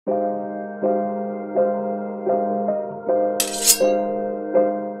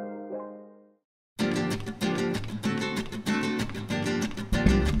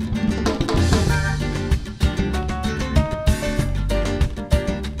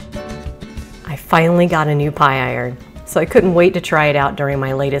Finally got a new pie iron, so I couldn't wait to try it out during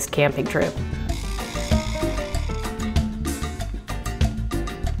my latest camping trip.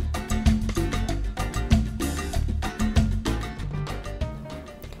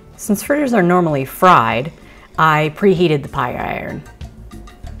 Since fritters are normally fried, I preheated the pie iron.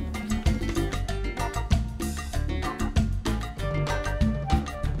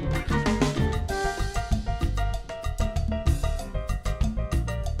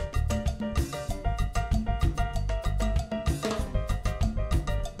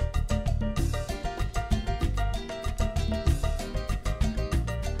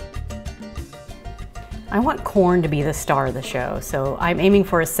 I want corn to be the star of the show, so I'm aiming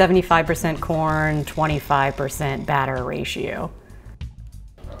for a 75% corn, 25% batter ratio.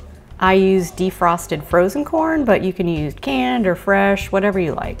 I use defrosted frozen corn, but you can use canned or fresh, whatever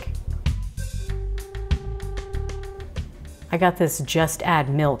you like. I got this Just Add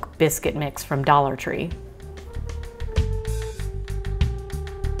Milk biscuit mix from Dollar Tree.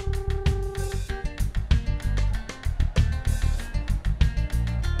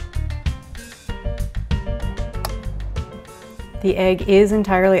 The egg is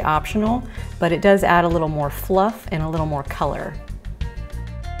entirely optional, but it does add a little more fluff and a little more color.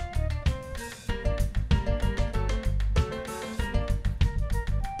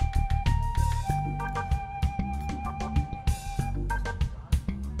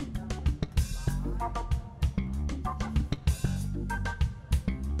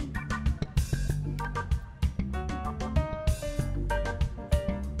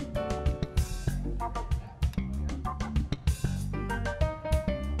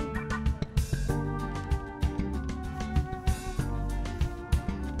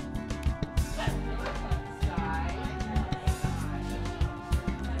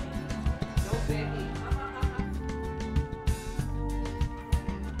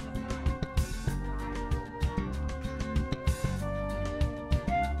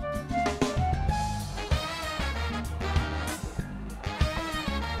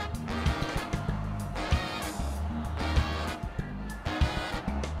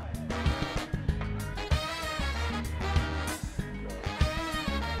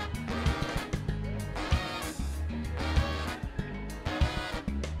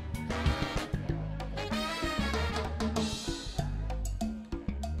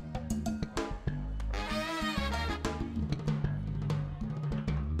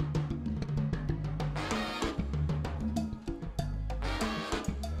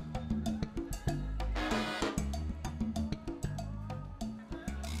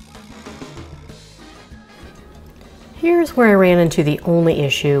 Here's where I ran into the only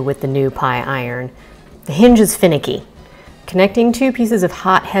issue with the new pie iron. The hinge is finicky. Connecting two pieces of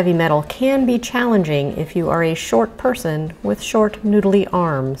hot, heavy metal can be challenging if you are a short person with short, noodly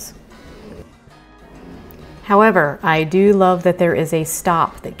arms. However, I do love that there is a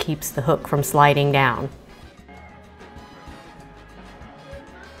stop that keeps the hook from sliding down.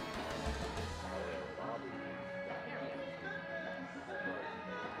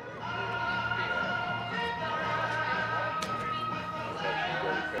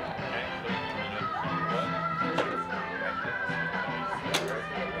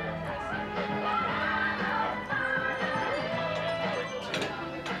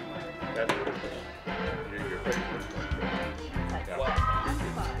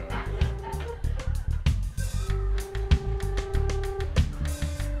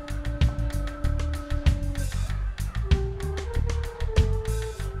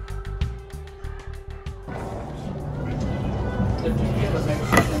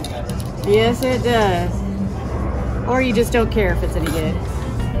 Yes, it does. Or you just don't care if it's any good.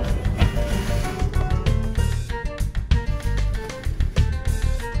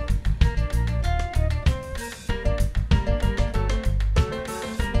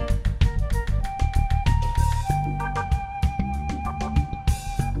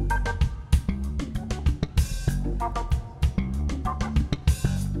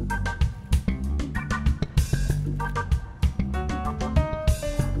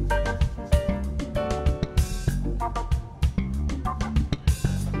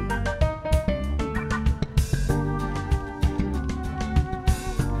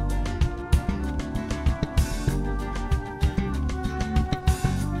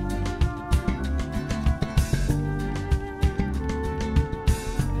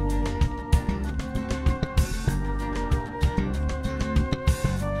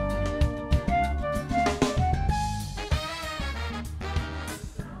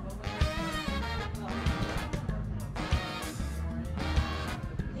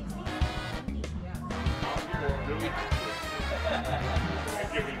 Really?